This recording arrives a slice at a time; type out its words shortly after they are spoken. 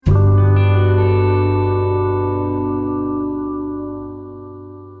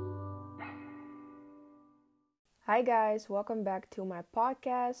Hi guys, welcome back to my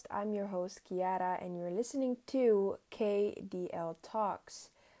podcast. I'm your host Kiara and you're listening to KDL Talks.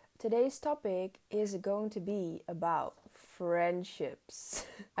 Today's topic is going to be about friendships.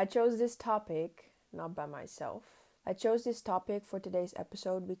 I chose this topic not by myself. I chose this topic for today's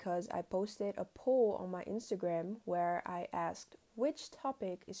episode because I posted a poll on my Instagram where I asked which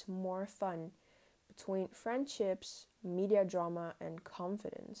topic is more fun between friendships, media drama, and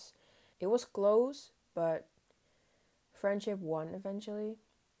confidence. It was close, but friendship won eventually.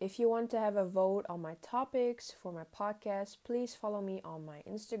 If you want to have a vote on my topics for my podcast, please follow me on my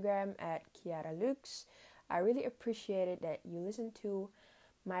Instagram at KiaraLux. I really appreciate it that you listen to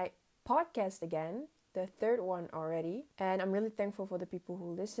my podcast again, the third one already. And I'm really thankful for the people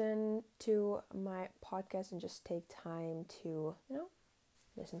who listen to my podcast and just take time to,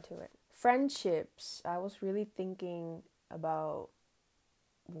 listen to it. Friendships. I was really thinking about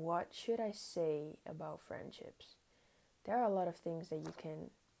what should I say about friendships. There are a lot of things that you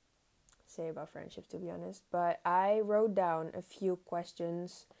can say about friendships, to be honest. But I wrote down a few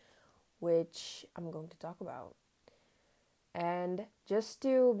questions which I'm going to talk about. And just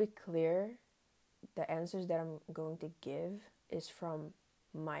to be clear, the answers that I'm going to give is from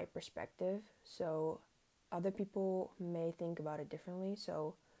my perspective. So other people may think about it differently.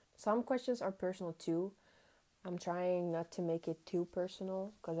 So some questions are personal too. I'm trying not to make it too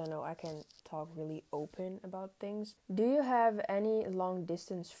personal because I know I can talk really open about things. Do you have any long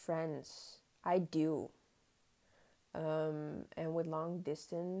distance friends? I do. And with long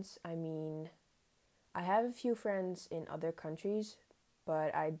distance, I mean, I have a few friends in other countries,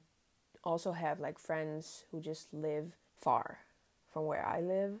 but I also have like friends who just live far from where I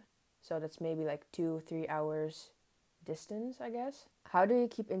live. So that's maybe like 2-3 hours distance, I guess. How do you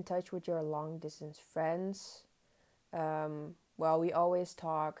keep in touch with your long distance friends? Well, we always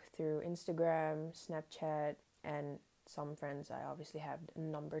talk through Instagram, Snapchat, and some friends I obviously have a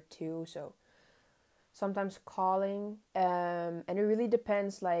number too, so sometimes calling. And it really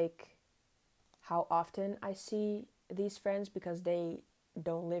depends like how often I see these friends because they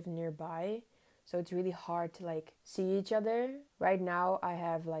don't live nearby. So it's really hard to like see each other. Right now I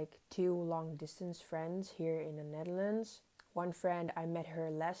have like 2 long distance friends here in the Netherlands. One friend I met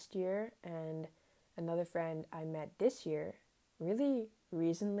her last year and another friend I met this year, really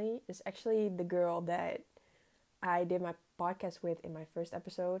recently, is actually the girl that I did my podcast with in my first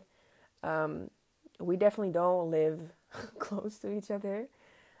episode. We definitely don't live close to each other.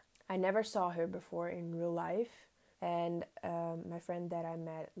 I never saw her before in real life. And my friend that I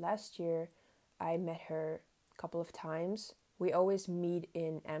met last year, I met her a couple of times. We always meet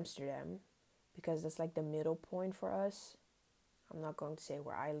in Amsterdam because that's like the middle point for us. I'm not going to say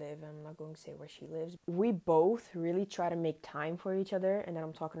where I live. I'm not going to say where she lives. We both really try to make time for each other. And then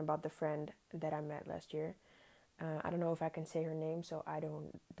I'm talking about the friend that I met last year. I don't know if I can say her name, so I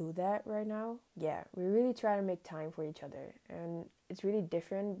don't do that right now. Yeah, we really try to make time for each other. And it's really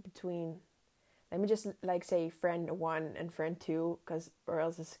different between, let me just like say friend 1 and friend 2, because or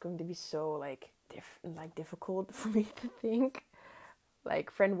else it's going to be so like difficult for me to think.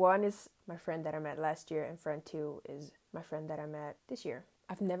 Like, friend 1 is my friend that I met last year, and friend 2 is my friend that I met this year.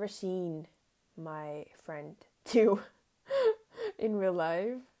 I've never seen my friend 2 in real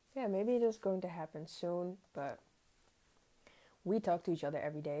life. Yeah, maybe it is going to happen soon, but we talk to each other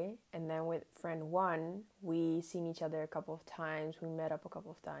every day. And then with friend 1, we seen each other a couple of times. We met up a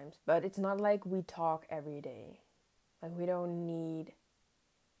couple of times. But it's not like we talk every day. Like, we don't need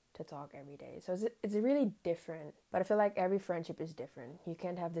to talk every day. So it's really different. But I feel like every friendship is different. You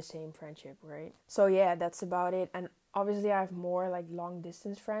can't have the same friendship, right? So yeah, that's about it. And obviously I have more like long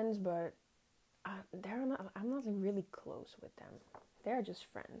distance friends, but I'm not really close with them. They're just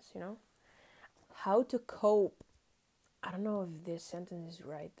friends, you know? How to cope. I don't know if this sentence is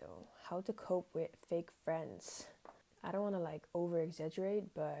right though. How to cope with fake friends. I don't want to like over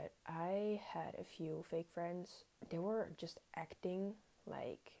exaggerate, but I had a few fake friends. They were just acting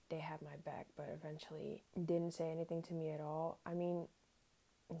like they had my back, but eventually didn't say anything to me at all. I mean,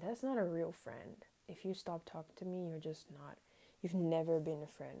 that's not a real friend. If you stop talking to me, you've never been a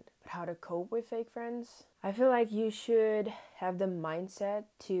friend. But how to cope with fake friends? I feel like you should have the mindset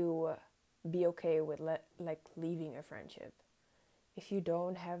to be okay with leaving a friendship. If you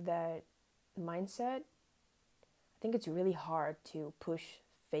don't have that mindset, I think it's really hard to push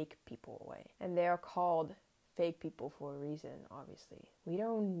fake people away. And they are called fake people for a reason, obviously. We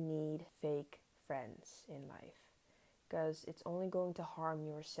don't need fake friends in life because it's only going to harm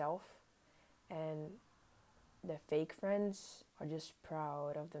yourself, and the fake friends are just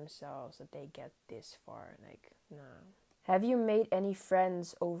proud of themselves that they get this far. Like, nah. Have you made any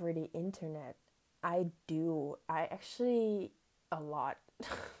friends over the internet? I do. I actually, a lot.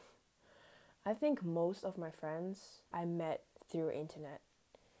 I think most of my friends I met through internet.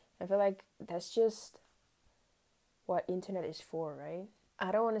 I feel like that's just what internet is for, right?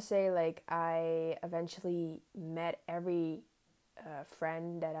 I don't want to say like I eventually met every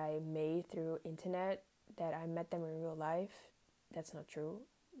friend that I made through internet, that I met them in real life. That's not true.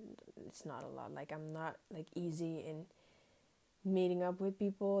 It's not a lot. Like I'm not like easy in meeting up with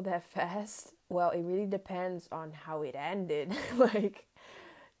people that fast. Well, it really depends on how it ended. Like,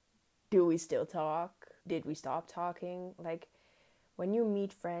 do we still talk? Did we stop talking? Like, when you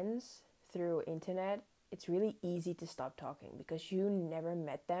meet friends through internet, it's really easy to stop talking because you never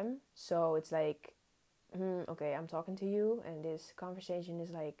met them. So it's like, okay, I'm talking to you, and this conversation is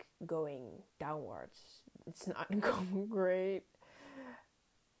like going downwards. It's not going great.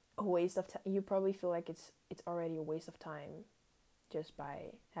 A waste of time. You probably feel like it's already a waste of time just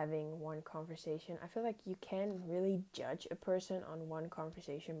by having one conversation. I feel like you can't really judge a person on one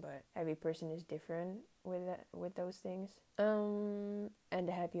conversation, but every person is different with with those things. And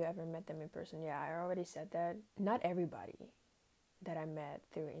have you ever met them in person? Yeah, I already said that. Not everybody that I met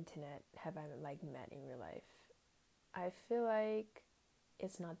through internet have I like met in real life. I feel like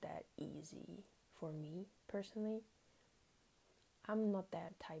it's not that easy for me personally. I'm not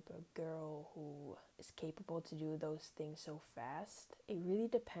that type of girl who is capable to do those things so fast. It really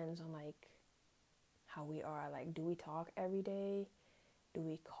depends on like how we are. Like, do we talk every day? Do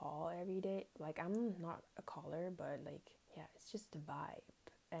we call every day? Like, I'm not a caller, but like, yeah, it's just the vibe.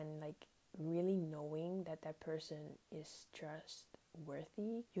 And like, really knowing that that person is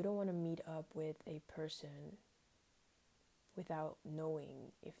trustworthy. You don't want to meet up with a person without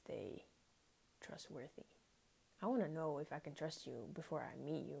knowing if they trustworthy. I want to know if I can trust you before I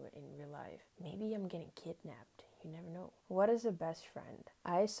meet you in real life. Maybe I'm getting kidnapped. You never know. What is a best friend?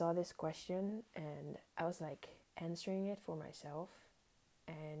 I saw this question and I was like answering it for myself.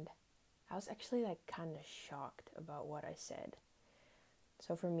 And I was actually like kind of shocked about what I said.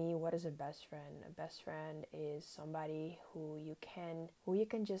 So for me, what is a best friend? A best friend is somebody who you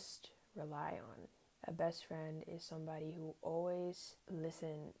can just rely on. A best friend is somebody who always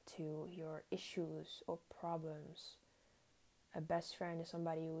listens to your issues or problems. A best friend is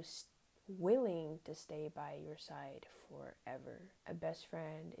somebody who's willing to stay by your side forever. A best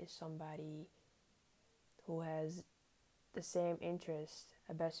friend is somebody who has the same interest.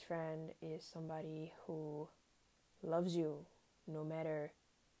 A best friend is somebody who loves you no matter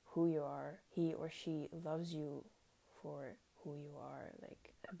who you are. He or she loves you for who you are.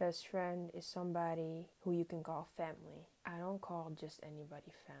 Like, a best friend is somebody who you can call family. I don't call just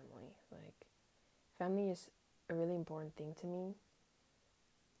anybody family. Like, family is a really important thing to me.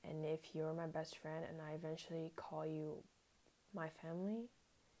 And if you're my best friend and I eventually call you my family,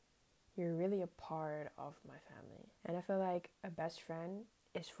 you're really a part of my family. And I feel like a best friend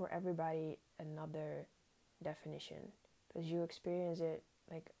is for everybody another definition, because you experience it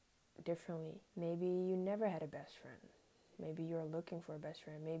like differently. Maybe you never had a best friend. Maybe you're looking for a best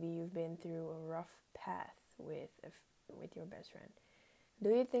friend. Maybe you've been through a rough path with your best friend.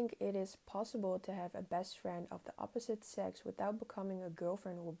 Do you think it is possible to have a best friend of the opposite sex without becoming a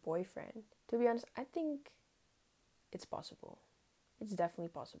girlfriend or boyfriend? To be honest, I think it's possible. It's definitely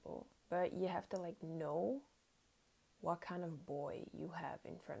possible. But you have to like know what kind of boy you have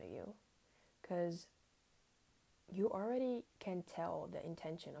in front of you. Because you already can tell the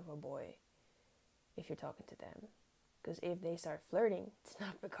intention of a boy if you're talking to them. Because if they start flirting, it's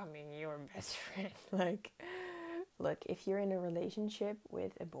not becoming your best friend. Like, look, if you're in a relationship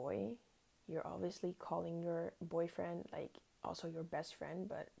with a boy, you're obviously calling your boyfriend like also your best friend.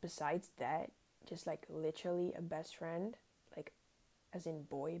 But besides that, just like literally a best friend, like as in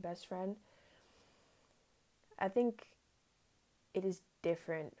boy best friend, I think it is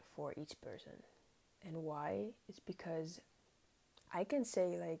different for each person. And why? It's because I can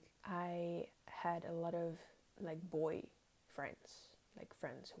say like I had a lot of like boy friends, like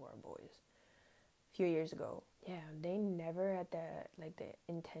friends who are boys a few years ago. Yeah, they never had the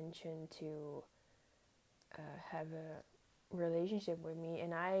intention to have a relationship with me,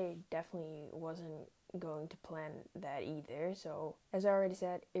 and I definitely wasn't going to plan that either. So as I already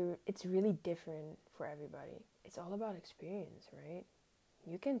said, it's really different for everybody. It's all about experience, right?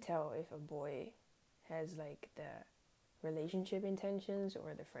 You can tell if a boy has like the relationship intentions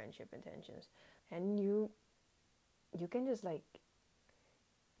or the friendship intentions, and you can just like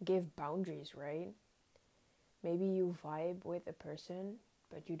give boundaries, right? Maybe you vibe with a person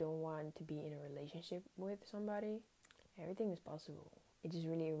but you don't want to be in a relationship with somebody. Everything is possible. It just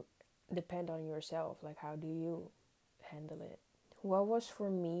really depends on yourself. Like, how do you handle it? What was for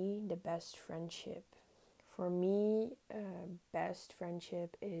me the best friendship? For me, best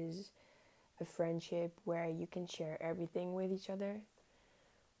friendship is a friendship where you can share everything with each other,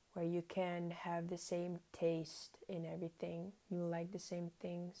 where you can have the same taste in everything. You like the same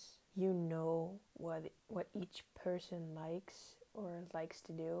things. You know what each person likes or likes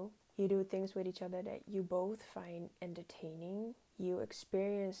to do. You do things with each other that you both find entertaining. You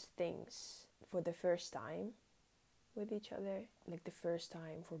experience things for the first time with each other, like the first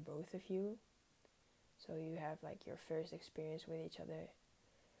time for both of you. So you have like your first experience with each other.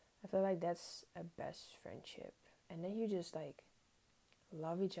 I feel like that's a best friendship. And then you just like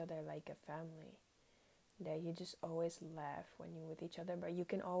love each other like a family. That you just always laugh when you're with each other, but you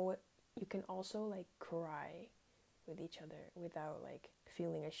can also like cry with each other without like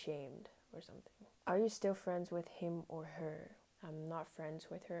feeling ashamed or something. Are you still friends with him or her? I'm not friends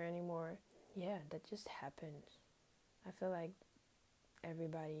with her anymore. Yeah, that just happened. I feel like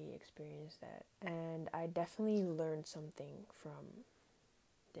everybody experienced that. And I definitely learned something from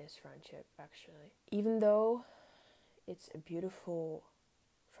this friendship actually. Even though it's a beautiful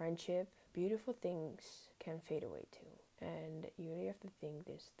friendship, beautiful things can fade away too. And you really have to think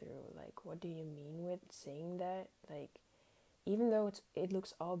this through. Like, what do you mean with saying that? Like, even though it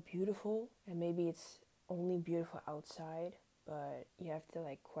looks all beautiful, and maybe it's only beautiful outside, but you have to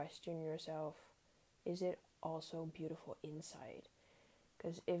like question yourself, is it also beautiful inside?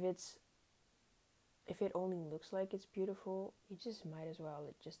 Because if it only looks like it's beautiful, you just might as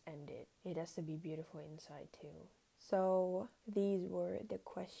well just end it. It has to be beautiful inside too. So these were the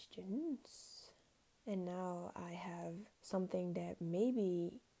questions. And now I have something that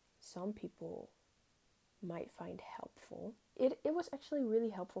maybe some people might find helpful. It was actually really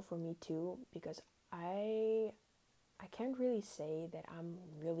helpful for me too, because I can't really say that I'm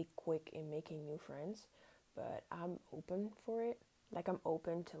really quick in making new friends, but I'm open for it. Like, I'm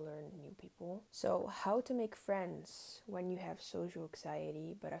open to learn new people. So how to make friends when you have social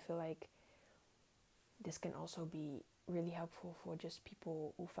anxiety, but I feel like this can also be really helpful for just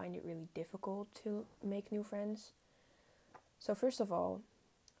people who find it really difficult to make new friends. So first of all,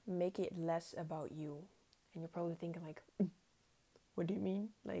 make it less about you. And you're probably thinking like, what do you mean?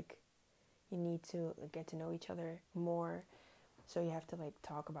 Like, you need to get to know each other more. So you have to like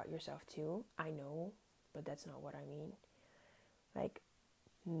talk about yourself too. I know, but that's not what I mean. Like,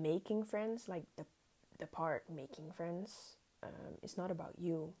 making friends, like the part making friends, it's not about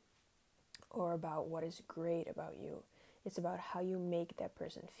you or about what is great about you. It's about how you make that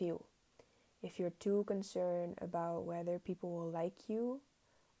person feel. If you're too concerned about whether people will like you,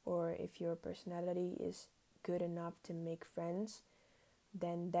 or if your personality is good enough to make friends,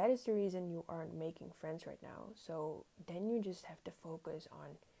 then that is the reason you aren't making friends right now. So then you just have to focus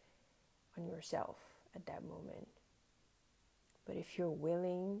on yourself at that moment. But if you're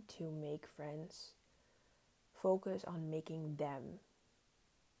willing to make friends, focus on making them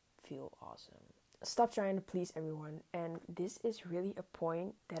feel awesome. Stop trying to please everyone. And this is really a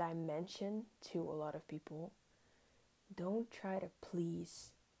point that I mention to a lot of people. Don't try to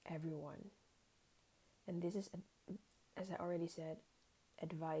please everyone. And this is, as I already said,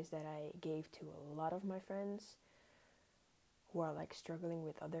 advice that I gave to a lot of my friends who are like struggling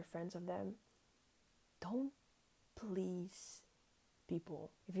with other friends of them. Don't please people.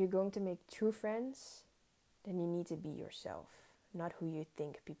 If you're going to make true friends, then you need to be yourself, not who you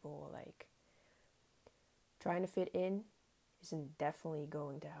think people will like. Trying to fit in isn't definitely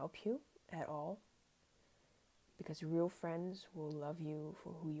going to help you at all, because real friends will love you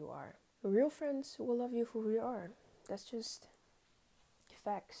for who you are. Real friends will love you for who you are. That's just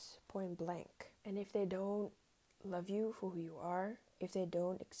facts, point blank. And if they don't love you for who you are, if they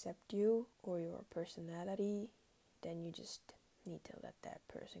don't accept you or your personality, then you just need to let that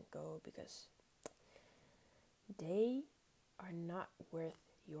person go, because they are not worth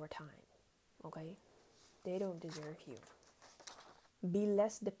your time, okay? They don't deserve you. Be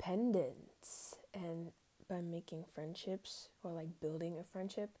less dependent. And by making friendships or like building a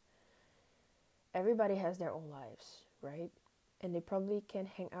friendship, everybody has their own lives, right? And they probably can't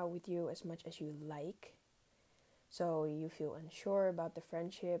hang out with you as much as you like. So you feel unsure about the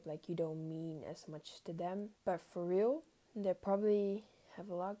friendship, like you don't mean as much to them. But for real, they probably have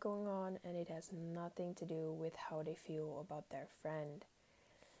a lot going on, and it has nothing to do with how they feel about their friend.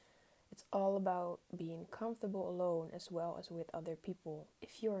 It's all about being comfortable alone as well as with other people.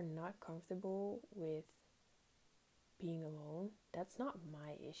 If you're not comfortable with being alone, that's not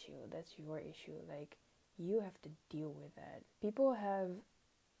my issue. That's your issue. Like, you have to deal with that. People have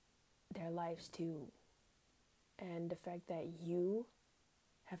their lives too. And the fact that you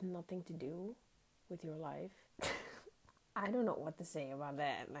have nothing to do with your life I don't know what to say about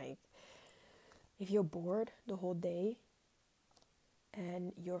that. Like, if you're bored the whole day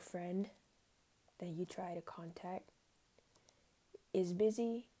and your friend that you try to contact is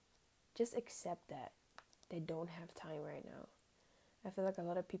busy, just accept that they don't have time right now. I feel like a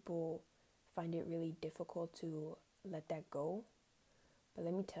lot of people find it really difficult to let that go. But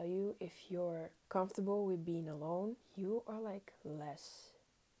let me tell you, if you're comfortable with being alone, you are like less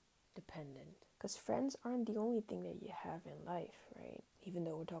dependent. Because friends aren't the only thing that you have in life, right? Even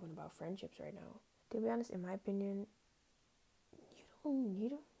though we're talking about friendships right now. To be honest, in my opinion, you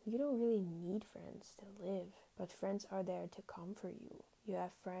don't really need friends to live. But friends are there to comfort you. You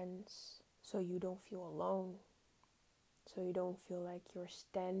have friends so you don't feel alone. So you don't feel like you're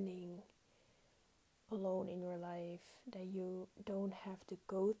standing alone in your life, that you don't have to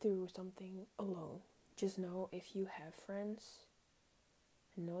go through something alone. Just know if you have friends,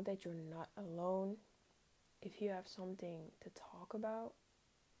 know that you're not alone. If you have something to talk about,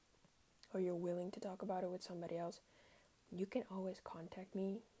 or you're willing to talk about it with somebody else, you can always contact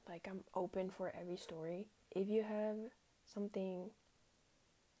me. Like, I'm open for every story. If you have something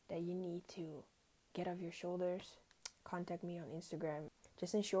that you need to get off your shoulders, contact me on Instagram.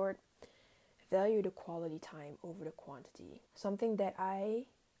 Just in short, value the quality time over the quantity. Something that I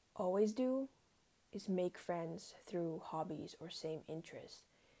always do is make friends through hobbies or same interests.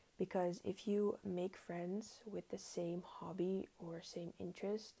 Because if you make friends with the same hobby or same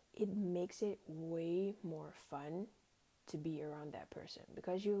interest, it makes it way more fun to be around that person.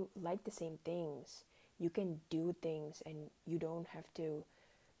 Because you like the same things, you can do things, and you don't have to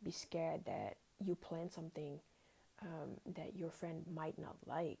be scared that you plan something that your friend might not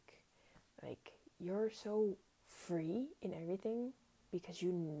like. Like, you're so free in everything because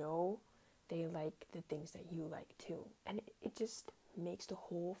you know they like the things that you like too. And it just makes the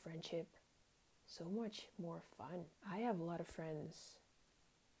whole friendship so much more fun. I have a lot of friends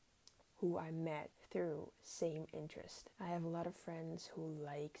who I met through same interest. I have a lot of friends who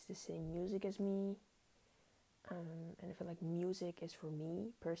likes the same music as me. And I feel like music is, for me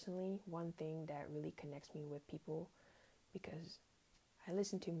personally, one thing that really connects me with people, because I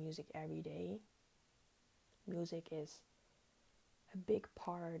listen to music every day. Music is a big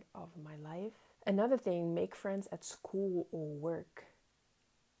part of my life. Another thing, make friends at school or work.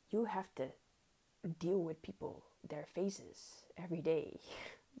 You have to deal with people, their faces every day.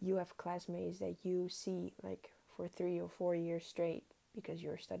 You have classmates that you see like for 3 or 4 years straight because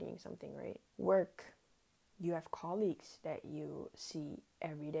you're studying something, right? Work. You have colleagues that you see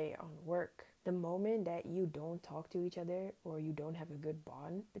every day on work. The moment that you don't talk to each other or you don't have a good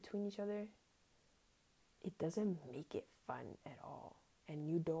bond between each other, it doesn't make it fun at all. And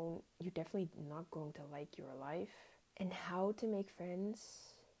you're definitely not going to like your life. And how to make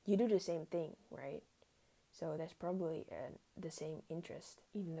friends, you do the same thing, right? So that's probably the same interest,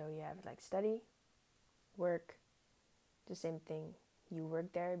 even though you have like study, work, the same thing. You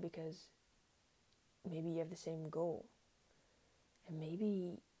work there because maybe you have the same goal, and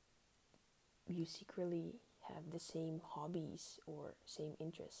maybe you secretly have the same hobbies or same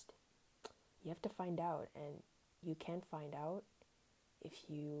interest. You have to find out, and you can't find out if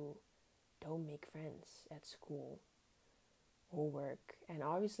you don't make friends at school or work. And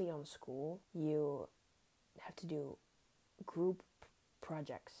obviously on school, you have to do group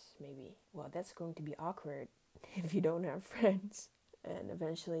projects, maybe. Well, that's going to be awkward if you don't have friends. And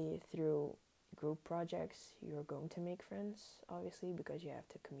eventually, through group projects, you're going to make friends, obviously, because you have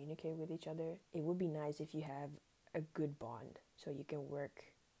to communicate with each other. It would be nice if you have a good bond so you can work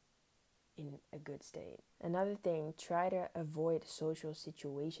in a good state. Another thing, try to avoid social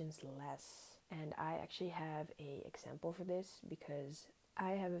situations less. And I actually have a example for this because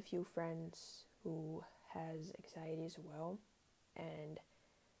I have a few friends who has anxiety as well, and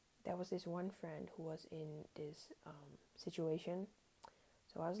there was this one friend who was in this situation.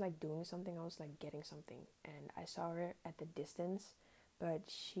 So I was like doing something, I was like getting something, and I saw her at the distance, but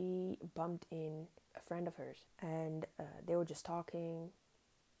she bumped in a friend of hers, and they were just talking,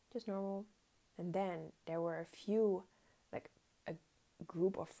 just normal. And then there were a few, like a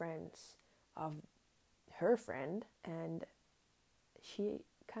group of friends of her friend, and she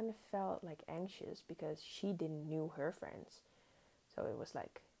kind of felt like anxious because she didn't knew her friends. So it was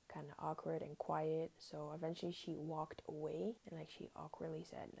like kind of awkward and quiet. So eventually she walked away and like she awkwardly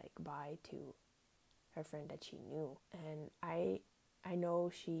said like bye to her friend that she knew. And I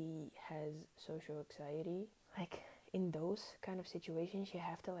know she has social anxiety. Like in those kind of situations, you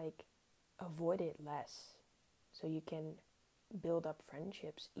have to like avoid it less so you can build up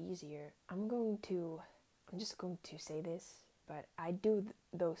friendships easier. I'm just going to say this, but I do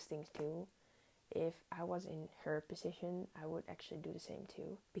those things too. if I was in her position, I would actually do the same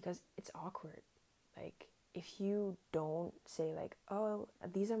too, because it's awkward. Like, if you don't say like, oh,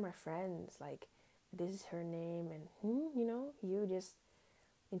 these are my friends, like this is her name, and you just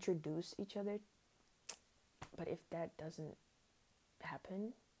introduce each other. But if that doesn't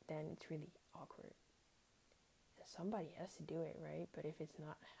happen, then it's really awkward. And somebody has to do it, right? But if it's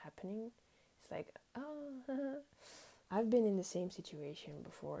not happening, it's like, oh, I've been in the same situation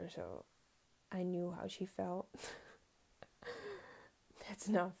before, so I knew how she felt. That's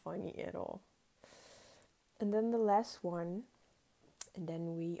not funny at all. And then the last one, and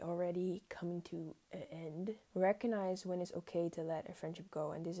then we already coming to an end. Recognize when it's okay to let a friendship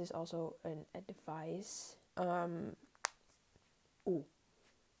go. And this is also an advice. I'm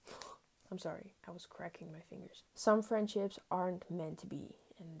sorry, I was cracking my fingers. Some friendships aren't meant to be,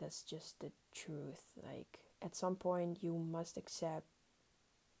 and that's just the truth. Like, at some point you must accept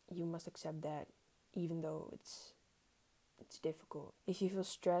that, even though it's difficult. If you feel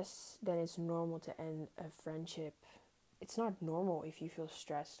stressed, then it's normal to end a friendship. It's not normal if you feel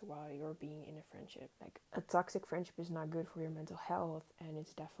stressed while you're being in a friendship. Like, a toxic friendship is not good for your mental health, and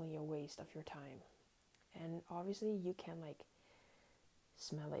it's definitely a waste of your time. And obviously you can like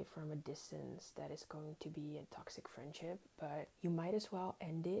smell it from a distance that is going to be a toxic friendship, but you might as well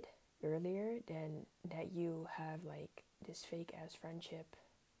end it earlier than that you have like this fake ass friendship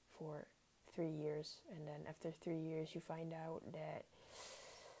for 3 years, and then after 3 years you find out that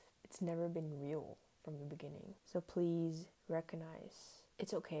it's never been real from the beginning. So please recognize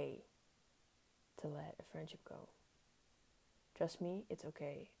it's okay to let a friendship go. Trust me, it's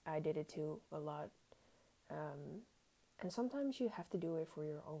okay. I did it too a lot. And sometimes you have to do it for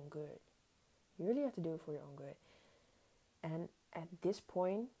your own good. You really have to do it for your own good. And at this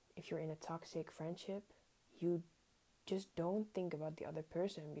point, if you're in a toxic friendship, you just don't think about the other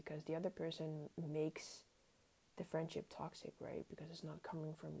person, because the other person makes the friendship toxic, right? Because it's not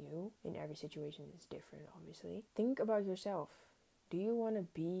coming from you. In every situation it's different, obviously. Think about yourself. Do you want to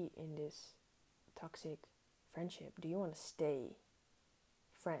be in this toxic friendship? Do you want to stay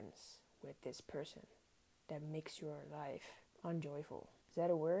friends with this person that makes your life unjoyful? Is that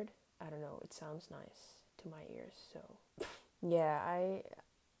a word? I don't know. It sounds nice to my ears. So yeah,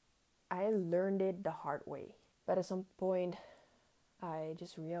 I learned it the hard way. But at some point I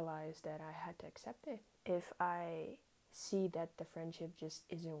just realized that I had to accept it. If I see that the friendship just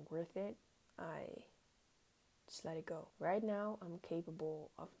isn't worth it, I just let it go. Right now I'm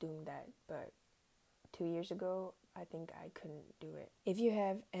capable of doing that, but 2 years ago I think I couldn't do it. If you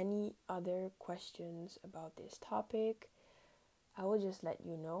have any other questions about this topic, I will just let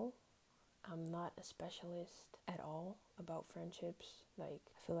you know. I'm not a specialist at all about friendships. Like,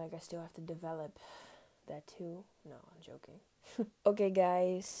 I feel like I still have to develop that too. No, I'm joking. Okay,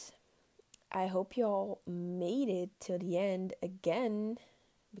 guys. I hope y'all made it till the end again,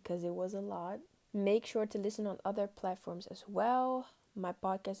 because it was a lot. Make sure to listen on other platforms as well. My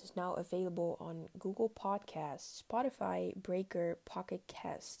podcast is now available on Google Podcasts, Spotify, Breaker, Pocket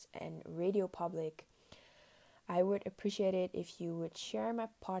Casts, and Radio Public. I would appreciate it if you would share my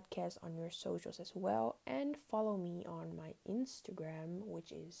podcast on your socials as well, and follow me on my Instagram,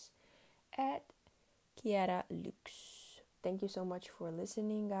 which is at Kiara Lux. Thank you so much for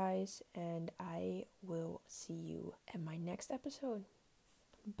listening, guys, and I will see you in my next episode.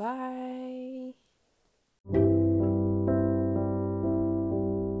 Bye.